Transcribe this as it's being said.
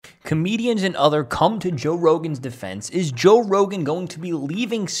Comedians and other come to Joe Rogan's defense. Is Joe Rogan going to be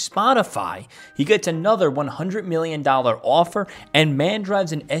leaving Spotify? He gets another $100 million offer, and man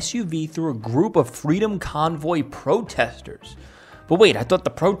drives an SUV through a group of Freedom Convoy protesters. But wait, I thought the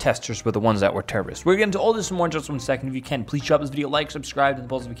protesters were the ones that were terrorists. We're getting to all this and more in just 1 second. If you can, please drop this video, like, subscribe, and the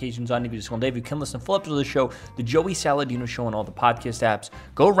post notifications on. If you just want to, you can listen to full episodes of the show, The Joey Saladino Show, on all the podcast apps.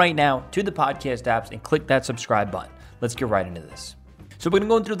 Go right now to the podcast apps and click that subscribe button. Let's get right into this. So we're going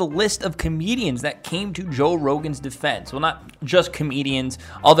to go through the list of comedians that came to Joe Rogan's defense. Well, not just comedians,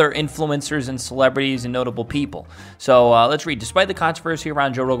 other influencers and celebrities and notable people. So let's read. Despite the controversy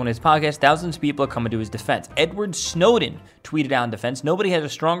around Joe Rogan and his podcast, thousands of people are coming to his defense. Edward Snowden tweeted out in defense, "Nobody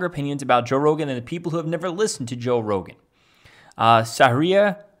has stronger opinions about Joe Rogan than the people who have never listened to Joe Rogan."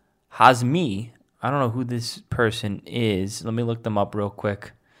 Sahria Hazmi, I don't know who this person is. Let me look them up real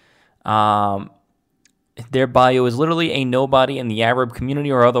quick. Their bio is literally a nobody in the Arab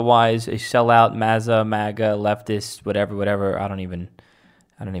community or otherwise a sellout, MAGA, leftist, whatever. I don't even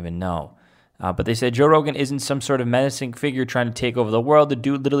know. But they said Joe Rogan isn't some sort of menacing figure trying to take over the world. The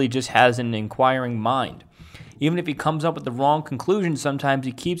dude literally just has an inquiring mind. Even if he comes up with the wrong conclusion, sometimes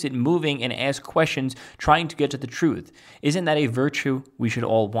he keeps it moving and asks questions, trying to get to the truth. Isn't that a virtue we should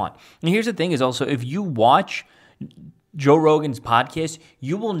all want? And here's the thing is also, if you watch Joe Rogan's podcast,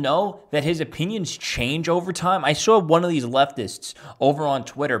 you will know that his opinions change over time. I saw one of these leftists over on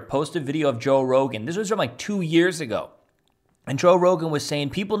Twitter post a video of Joe Rogan. This was from like 2 years ago. And Joe Rogan was saying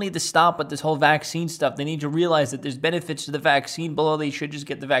people need to stop with this whole vaccine stuff. They need to realize that there's benefits to the vaccine below. They should just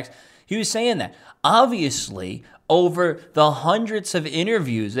get the vaccine. He was saying that. Obviously, over the hundreds of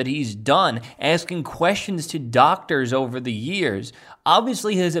interviews that he's done, asking questions to doctors over the years,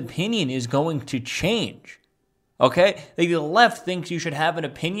 obviously his opinion is going to change. Okay? The left thinks you should have an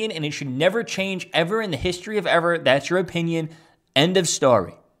opinion and it should never change ever in the history of ever. That's your opinion. End of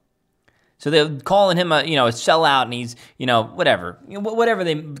story. So they're calling him a sellout, and he's, whatever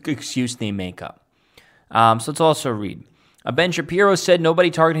excuse they make up. So let's also read. Ben Shapiro said nobody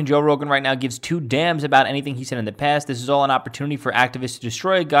targeting Joe Rogan right now gives two damns about anything he said in the past. This is all an opportunity for activists to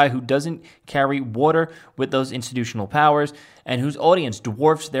destroy a guy who doesn't carry water with those institutional powers and whose audience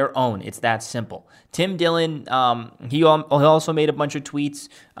dwarfs their own. It's that simple. Tim Dillon, he also made a bunch of tweets,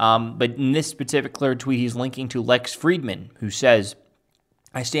 but in this particular tweet, he's linking to Lex Friedman, who says,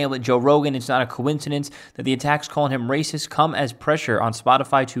 "I stand with Joe Rogan. It's not a coincidence that the attacks calling him racist come as pressure on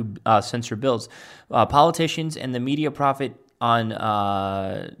Spotify to censor bills. Politicians and the media profit on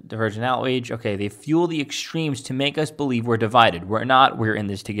the Virgin outrage. Okay, they fuel the extremes to make us believe we're divided. We're not. We're in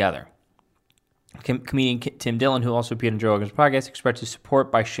this together." Comedian Tim Dillon, who also appeared on Joe Rogan's podcast, expressed his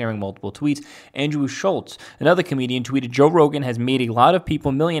support by sharing multiple tweets. Andrew Schultz, another comedian, tweeted, "Joe Rogan has made a lot of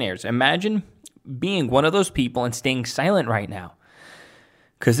people millionaires. Imagine being one of those people and staying silent right now.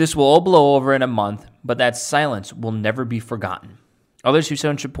 Because this will all blow over in a month, but that silence will never be forgotten." Others who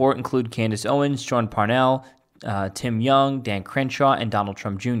showed support include Candace Owens, Sean Parnell, Tim Young, Dan Crenshaw, and Donald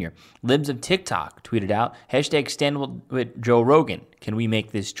Trump Jr. Libs of TikTok tweeted out, #Stand with Joe Rogan. Can we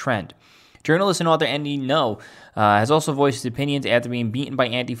make this trend? Journalist and author Andy Ngo has also voiced his opinions after being beaten by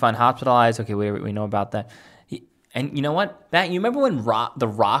Antifa and hospitalized. Okay, we know about that. And you know what? You remember when The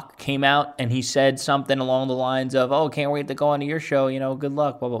Rock came out and he said something along the lines of, "Oh, can't wait to go onto your show. Good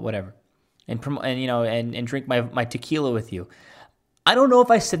luck, blah, blah, whatever, and drink my tequila with you." I don't know if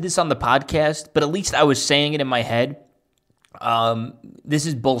I said this on the podcast, but at least I was saying it in my head. This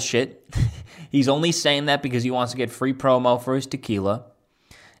is bullshit. He's only saying that because he wants to get free promo for his tequila,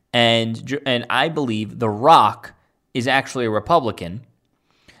 and I believe The Rock is actually a Republican.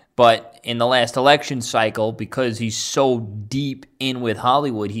 But in the last election cycle, because he's so deep in with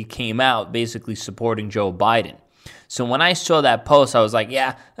Hollywood, he came out basically supporting Joe Biden. So when I saw that post, I was like,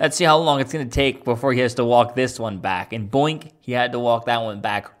 yeah, let's see how long it's going to take before he has to walk this one back. And boink, he had to walk that one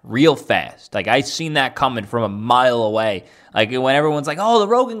back real fast. Like, I seen that coming from a mile away. Like, when everyone's like, oh,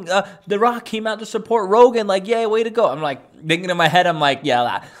 The Rock came out to support Rogan. Like, yeah, way to go. I'm like, thinking in my head, I'm like,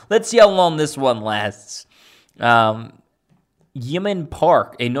 yeah, let's see how long this one lasts. Yemin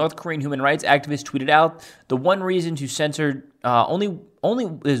Park, a North Korean human rights activist, tweeted out, "The one reason to censor only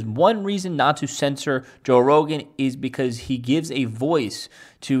is one reason not to censor Joe Rogan is because he gives a voice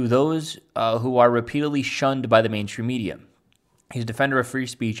to those who are repeatedly shunned by the mainstream media. He's a defender of free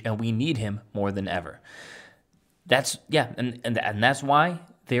speech, and we need him more than ever." That's and that's why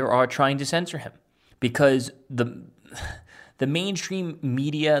they are trying to censor him, because the mainstream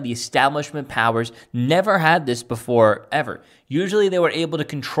media, the establishment powers, never had this before, ever. Usually they were able to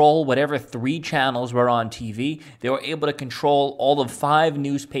control whatever 3 channels were on TV. They were able to control all of 5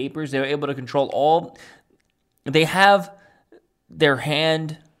 newspapers. They were able to control all. They have their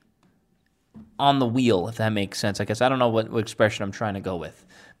hand on the wheel, if that makes sense. I guess I don't know what expression I'm trying to go with.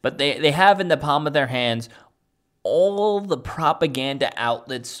 But they have in the palm of their hands all the propaganda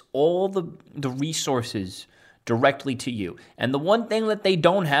outlets, all the resources directly to you. And the one thing that they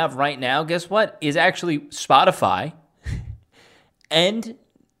don't have right now, guess what, is actually Spotify. And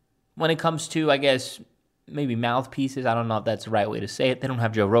when it comes to, I guess, maybe mouthpieces, I don't know if that's the right way to say it, they don't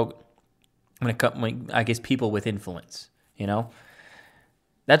have Joe Rogan. I guess people with influence,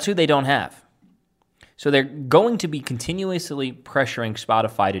 That's who they don't have. So they're going to be continuously pressuring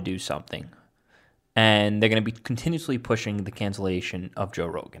Spotify to do something. And they're going to be continuously pushing the cancellation of Joe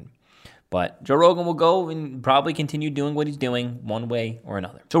Rogan. But Joe Rogan will go and probably continue doing what he's doing one way or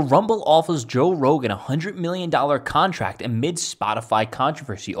another. So Rumble offers Joe Rogan a $100 million contract amid Spotify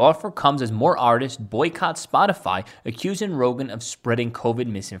controversy. Offer comes as more artists boycott Spotify, accusing Rogan of spreading COVID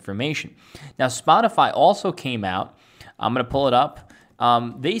misinformation. Now, Spotify also came out. I'm going to pull it up.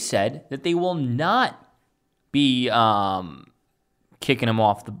 They said that they will not be kicking him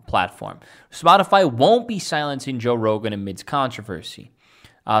off the platform. Spotify won't be silencing Joe Rogan amidst controversy.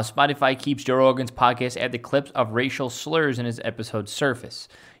 Spotify keeps Joe Rogan's podcast at the clips of racial slurs in his episodes surface.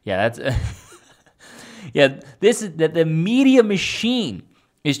 Yeah, that's this is that the media machine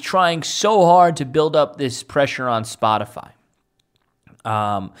is trying so hard to build up this pressure on Spotify.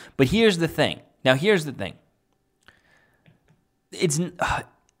 But here's the thing. It's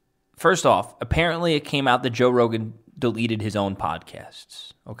first off, apparently it came out that Joe Rogan deleted his own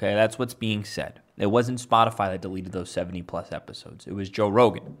podcasts. Okay, that's what's being said. It wasn't Spotify that deleted those 70-plus episodes. It was Joe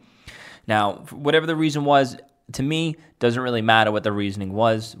Rogan. Now, whatever the reason was, to me, doesn't really matter what the reasoning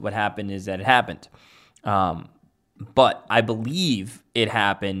was. What happened is that it happened. But I believe it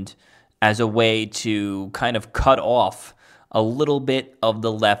happened as a way to kind of cut off a little bit of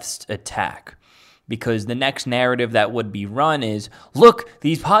the left's attack. Because the next narrative that would be run is, look,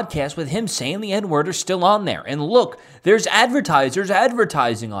 these podcasts with him saying the N-word are still on there. And look, there's advertisers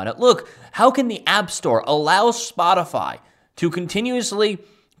advertising on it. Look, how can the App Store allow Spotify to continuously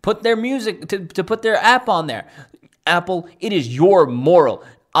put their music, to put their app on there? Apple, it is your moral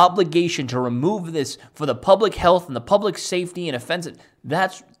obligation to remove this for the public health and the public safety and offensive.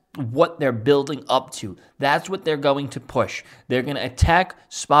 That's what they're building up to. That's what they're going to push. They're going to attack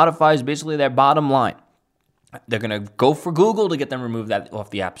Spotify's basically their bottom line. They're going to go for Google to get them removed that off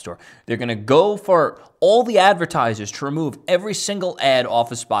the App Store. They're going to go for all the advertisers to remove every single ad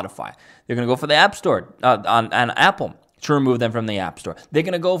off of Spotify. They're going to go for the App Store on Apple to remove them from the App Store. They're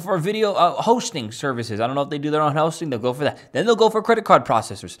going to go for video hosting services. I don't know if they do their own hosting. They'll go for that. Then they'll go for credit card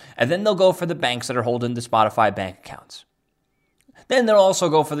processors. And then they'll go for the banks that are holding the Spotify bank accounts. Then they'll also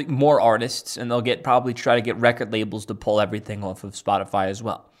go for more artists, and they'll probably try to get record labels to pull everything off of Spotify as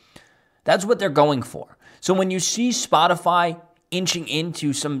well. That's what they're going for. So when you see Spotify inching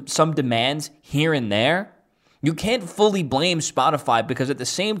into some demands here and there, you can't fully blame Spotify because at the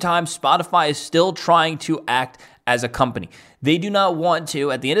same time, Spotify is still trying to act as a company. They do not want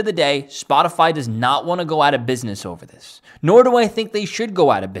to. At the end of the day, Spotify does not want to go out of business over this. Nor do I think they should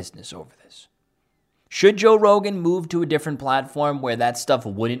go out of business over this. Should Joe Rogan move to a different platform where that stuff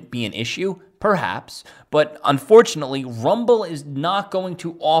wouldn't be an issue? Perhaps. But unfortunately, Rumble is not going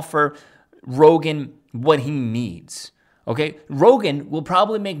to offer Rogan what he needs. Okay? Rogan will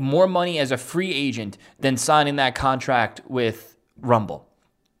probably make more money as a free agent than signing that contract with Rumble.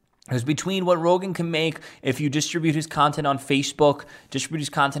 Because between what Rogan can make if you distribute his content on Facebook, distribute his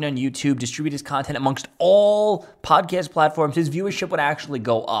content on YouTube, distribute his content amongst all podcast platforms, his viewership would actually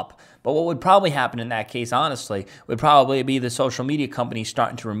go up. But what would probably happen in that case, honestly, would probably be the social media companies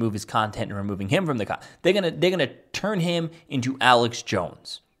starting to remove his content and removing him from the content. They're gonna turn him into Alex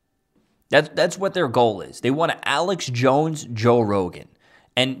Jones. That's what their goal is. They want to Alex Jones Joe Rogan.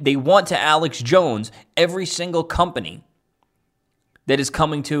 And they want to Alex Jones every single company that is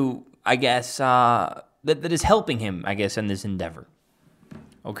coming to, I guess, that is helping him, I guess, in this endeavor.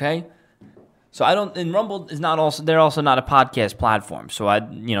 Okay? So and Rumble is not also, they're also not a podcast platform. So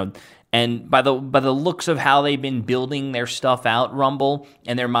and by the looks of how they've been building their stuff out, Rumble,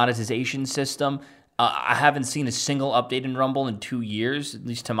 and their monetization system, I haven't seen a single update in Rumble in 2 years, at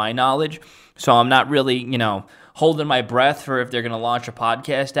least to my knowledge. So I'm not really, holding my breath for if they're going to launch a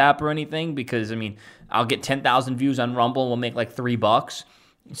podcast app or anything, because, I'll get 10,000 views on Rumble and we'll make like $3.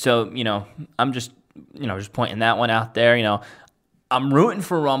 So, I'm just pointing that one out there. I'm rooting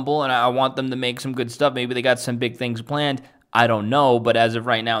for Rumble and I want them to make some good stuff. Maybe they got some big things planned. I don't know, but as of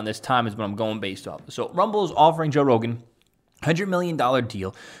right now in this time is what I'm going based off. So Rumble is offering Joe Rogan $100 million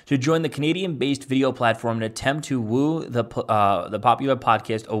deal to join the Canadian-based video platform in an attempt to woo the popular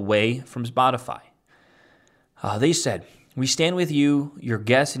podcast away from Spotify. They said, We stand with you, your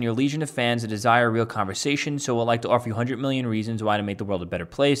guests, and your legion of fans that desire a real conversation. So we'd like to offer you 100 million reasons why to make the world a better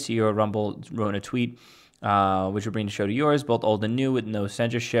place. CEO of Rumble wrote in a tweet, which will bring the show to yours, both old and new, with no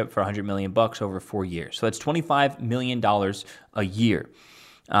censorship, for $100 million over 4 years. So that's $25 million a year.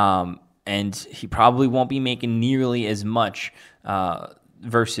 And he probably won't be making nearly as much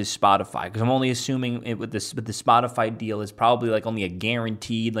versus Spotify, because I'm only assuming with the Spotify deal is probably like only a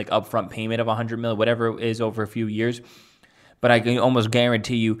guaranteed like upfront payment of $100 million, whatever it is, over a few years. But I can almost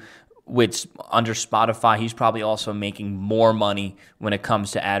guarantee you, under Spotify, he's probably also making more money when it comes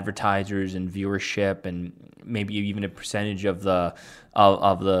to advertisers and viewership, and maybe even a percentage of the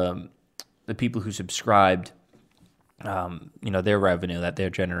people who subscribed, their revenue that they're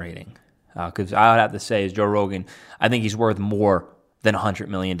generating. Because I would have to say, as Joe Rogan, I think he's worth more than $100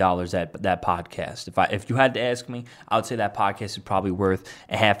 million that podcast. If you had to ask me, I would say that podcast is probably worth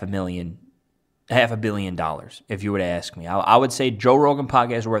 $500 million. $500 million, if you were to ask me. I would say Joe Rogan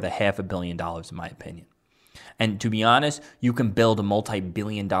podcast is worth $500 million, in my opinion. And to be honest, you can build a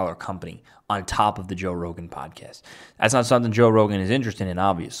multi-billion-dollar company on top of the Joe Rogan podcast. That's not something Joe Rogan is interested in,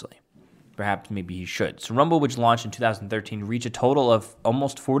 obviously. Perhaps maybe he should. So Rumble, which launched in 2013, reached a total of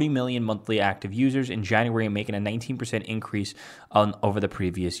almost 40 million monthly active users in January, making a 19% increase over the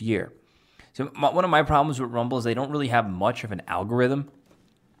previous year. So one of my problems with Rumble is they don't really have much of an algorithm.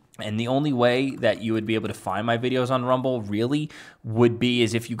 And the only way that you would be able to find my videos on Rumble really would be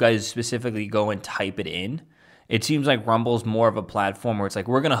is if you guys specifically go and type it in. It seems like Rumble's more of a platform where it's like,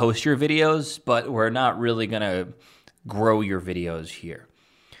 we're going to host your videos, but we're not really going to grow your videos here.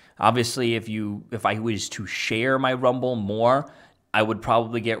 Obviously, if I was to share my Rumble more, I would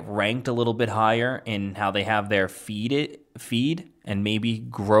probably get ranked a little bit higher in how they have their feed and maybe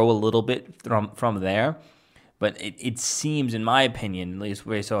grow a little bit from there. But it seems, in my opinion, at least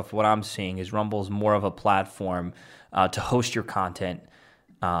based off what I'm seeing, is Rumble's more of a platform to host your content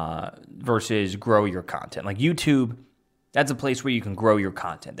versus grow your content. Like YouTube, that's a place where you can grow your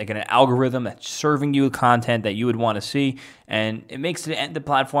content. They get an algorithm that's serving you content that you would want to see, and it makes the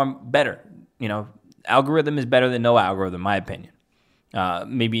platform better. Algorithm is better than no algorithm, in my opinion.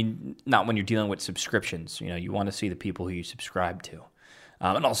 Maybe not when you're dealing with subscriptions. You want to see the people who you subscribe to.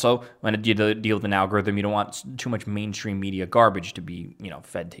 And also, when you deal with an algorithm, you don't want too much mainstream media garbage to be,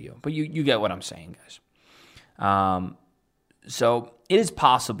 fed to you. But you get what I'm saying, guys. So it is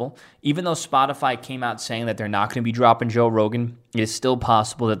possible, even though Spotify came out saying that they're not going to be dropping Joe Rogan, it is still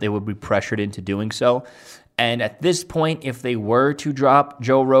possible that they would be pressured into doing so. And at this point, if they were to drop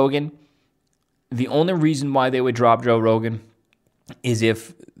Joe Rogan, the only reason why they would drop Joe Rogan is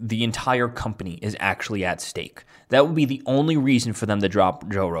if the entire company is actually at stake. That would be the only reason for them to drop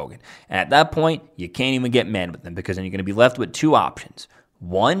Joe Rogan. And at that point, you can't even get mad with them, because then you're going to be left with two options.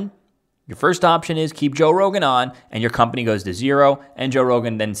 One, your first option is keep Joe Rogan on and your company goes to zero, and Joe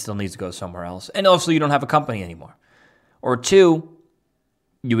Rogan then still needs to go somewhere else. And also, you don't have a company anymore. Or two,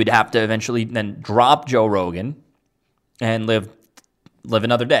 you would have to eventually then drop Joe Rogan and live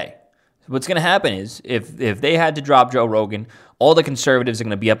another day. What's going to happen is if they had to drop Joe Rogan, all the conservatives are going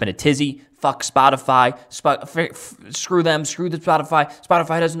to be up in a tizzy. Fuck Spotify. Screw them. Screw the Spotify.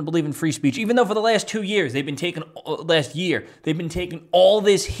 Spotify doesn't believe in free speech. Even though for the last 2 years, they've been taking all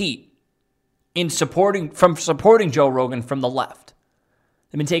this heat in supporting Joe Rogan from the left.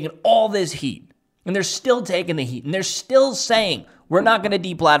 They've been taking all this heat. And they're still taking the heat. And they're still saying, we're not going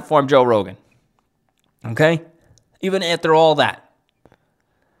to deplatform Joe Rogan. Okay? Even after all that.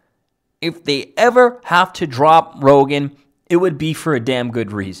 If they ever have to drop Rogan, it would be for a damn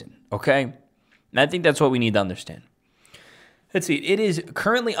good reason, okay? And I think that's what we need to understand. Let's see. It is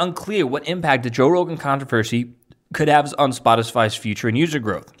currently unclear what impact the Joe Rogan controversy could have on Spotify's future and user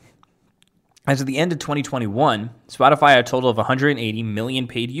growth. As of the end of 2021, Spotify had a total of 180 million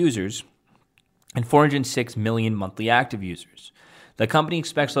paid users and 406 million monthly active users. The company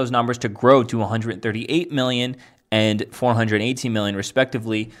expects those numbers to grow to 138 million and 418 million,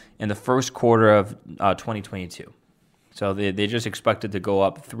 respectively, in the first quarter of 2022. So they just expected to go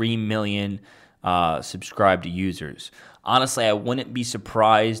up 3 million subscribed users. Honestly, I wouldn't be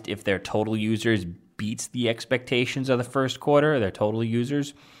surprised if their total users beats the expectations of the first quarter, their total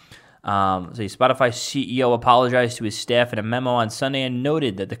users. Spotify's CEO apologized to his staff in a memo on Sunday and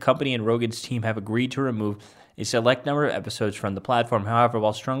noted that the company and Rogan's team have agreed to remove a select number of episodes from the platform. However,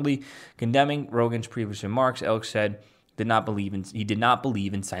 while strongly condemning Rogan's previous remarks, Elk said he did not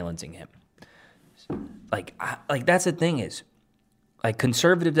believe in silencing him. Like that's the thing is, like,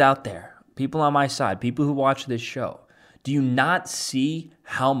 conservatives out there, people on my side, people who watch this show, do you not see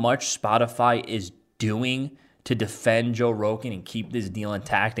how much Spotify is doing to defend Joe Rogan and keep this deal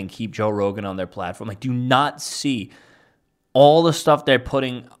intact and keep Joe Rogan on their platform? Like, do you not see all the stuff they're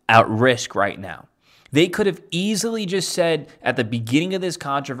putting at risk right now. They could have easily just said at the beginning of this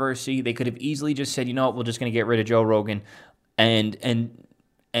controversy, they could have easily just said, you know what, we're just going to get rid of Joe Rogan and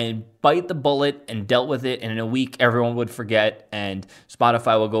bite the bullet and dealt with it. And in a week, everyone would forget and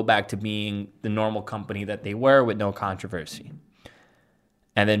Spotify will go back to being the normal company that they were with no controversy.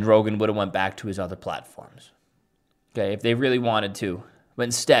 And then Rogan would have went back to his other platforms. Okay, if they really wanted to. But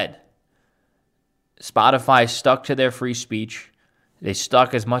instead, Spotify stuck to their free speech. They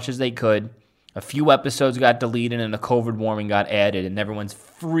stuck as much as they could. A few episodes got deleted and the COVID warning got added, and everyone's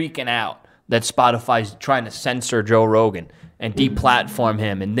freaking out that Spotify's trying to censor Joe Rogan and deplatform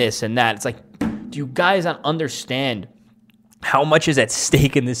him and this and that. It's like, do you guys not understand how much is at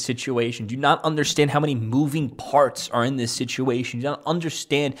stake in this situation? Do you not understand how many moving parts are in this situation? Do you not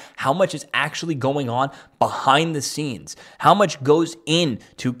understand how much is actually going on behind the scenes? How much goes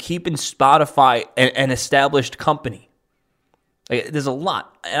into keeping Spotify an established company? Like, there's a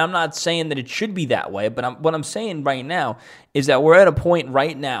lot, and I'm not saying that it should be that way, but what I'm saying right now is that we're at a point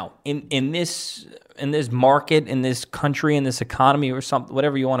right now in this market, in this country, in this economy, or something,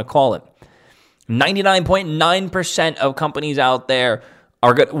 whatever you want to call it. 99.9% of companies out there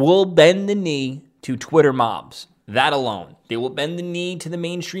will bend the knee to Twitter mobs. That alone. They will bend the knee to the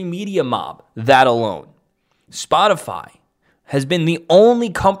mainstream media mob. That alone. Spotify has been the only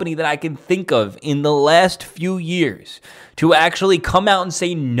company that I can think of in the last few years to actually come out and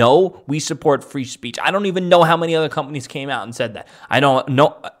say, no, we support free speech. I don't even know how many other companies came out and said that. I don't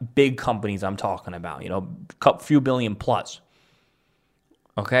know big companies I'm talking about, a few billion plus.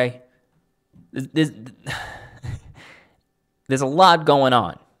 Okay? There's a lot going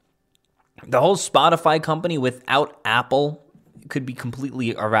on. The whole Spotify company without Apple could be completely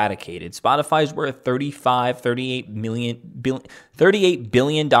eradicated. Spotify's worth $38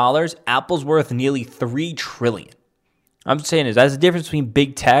 billion. Apple's worth nearly $3 trillion. I'm saying is that's the difference between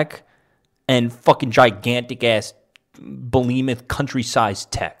big tech and fucking gigantic ass behemoth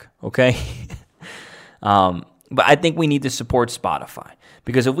country-sized tech. Okay, but I think we need to support Spotify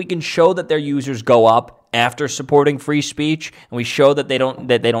because if we can show that their users go up after supporting free speech, and we show that they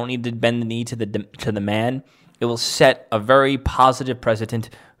don't need to bend the knee to the man, it will set a very positive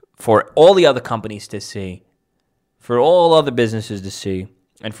precedent for all the other companies to see, for all other businesses to see,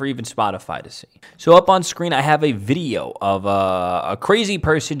 and for even Spotify to see. So up on screen, I have a video of a crazy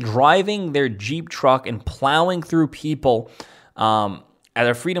person driving their Jeep truck and plowing through people at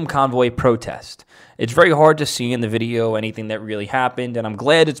a Freedom Convoy protest. It's very hard to see in the video anything that really happened, and I'm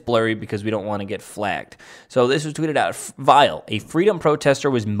glad it's blurry because we don't want to get flagged. So this was tweeted out. Vile, a freedom protester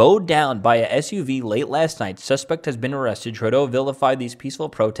was mowed down by a SUV late last night. Suspect has been arrested. Trudeau vilified these peaceful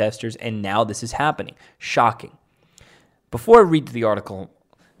protesters, and now this is happening. Shocking. Before I read the article,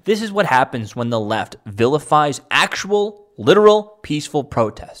 this is what happens when the left vilifies actual, literal, peaceful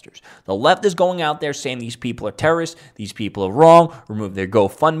protesters. The left is going out there saying these people are terrorists, these people are wrong, remove their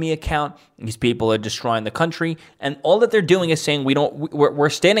GoFundMe account, these people are destroying the country, and all that they're doing is saying we're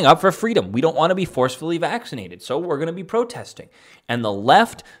standing up for freedom. We don't want to be forcefully vaccinated, so we're going to be protesting. And the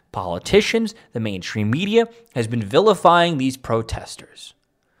left, politicians, the mainstream media, has been vilifying these protesters.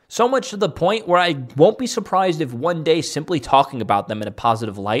 So much to the point where I won't be surprised if one day simply talking about them in a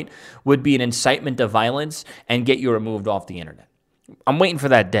positive light would be an incitement to violence and get you removed off the internet. I'm waiting for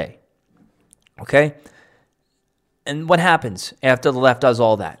that day. Okay? And what happens after the left does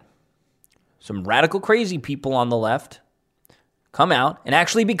all that? Some radical crazy people on the left come out and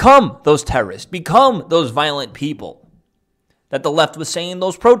actually become those terrorists, become those violent people that the left was saying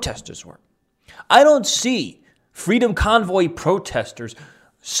those protesters were. I don't see Freedom Convoy protesters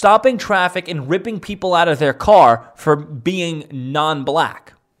stopping traffic and ripping people out of their car for being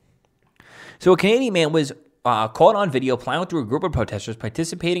non-black. So a Canadian man was caught on video plowing through a group of protesters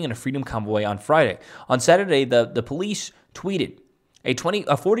participating in a freedom convoy on Friday. On Saturday, the police tweeted, a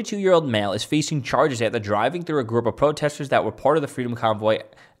 42-year-old male is facing charges after driving through a group of protesters that were part of the freedom convoy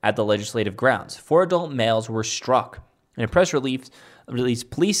at the legislative grounds. 4 adult males were struck. In a press release,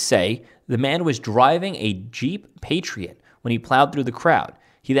 police say the man was driving a Jeep Patriot when he plowed through the crowd.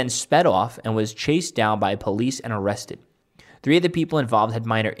 He then sped off and was chased down by police and arrested. 3 of the people involved had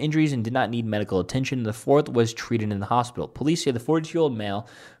minor injuries and did not need medical attention. The 4th was treated in the hospital. Police say the 42-year-old male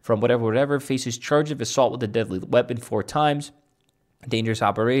from whatever faces charge of assault with a deadly weapon 4 times, dangerous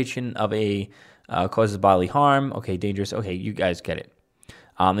operation of a causes bodily harm. Okay, dangerous. Okay, you guys get it.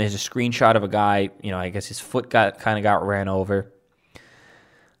 There's a screenshot of a guy. I guess his foot got ran over.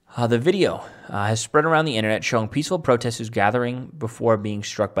 The video has spread around the internet showing peaceful protesters gathering before being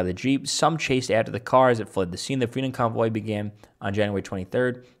struck by the Jeep. Some chased after the car as it fled the scene. The Freedom Convoy began on January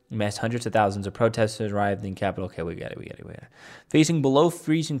 23rd Mass hundreds of thousands of protesters arrived in Capitol. Okay, we get it. Facing below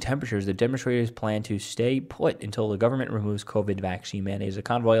freezing temperatures, the demonstrators plan to stay put until the government removes COVID vaccine mandates. The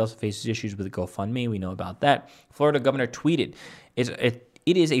convoy also faces issues with GoFundMe. We know about that. Florida governor tweeted,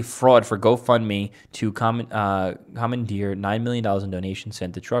 it is a fraud for GoFundMe to commandeer $9 million in donations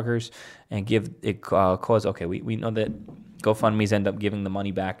sent to truckers and give it cause. Okay, we know that GoFundMe's end up giving the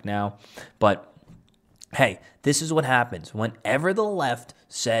money back now, but hey, this is what happens whenever the left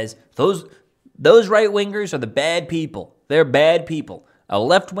says those right-wingers are the bad people. They're bad people. A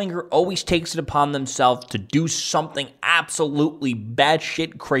left-winger always takes it upon themselves to do something absolutely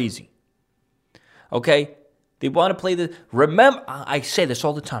batshit crazy. Okay? They want to play the... Remember, I say this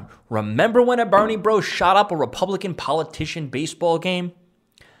all the time. Remember when a Bernie bro shot up a Republican politician baseball game?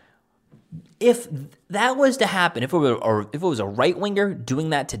 If that was to happen, if it was a right-winger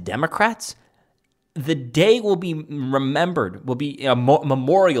doing that to Democrats, the day will be remembered, will be a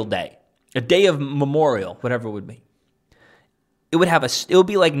Memorial Day, a day of memorial, whatever it would be. It would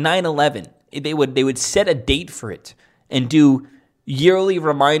be like 9/11. They would set a date for it and do yearly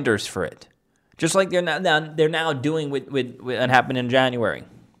reminders for it, just like they're now doing with what happened in January,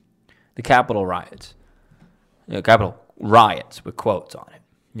 the Capitol riots, Capitol riots with quotes on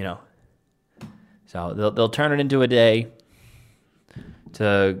it, So they'll turn it into a day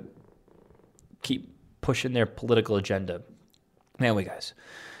to keep pushing their political agenda. Anyway, guys,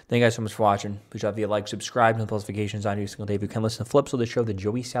 thank you guys so much for watching. Please drop a like, subscribe, and notifications on every single day. If you can listen to Flips of the Show, the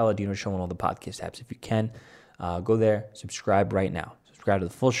Joey Saladino Show, on all the podcast apps. If you can, go there, subscribe right now. Subscribe to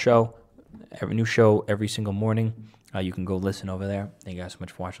the full show, every new show every single morning. You can go listen over there. Thank you guys so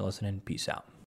much for watching and listening. Peace out.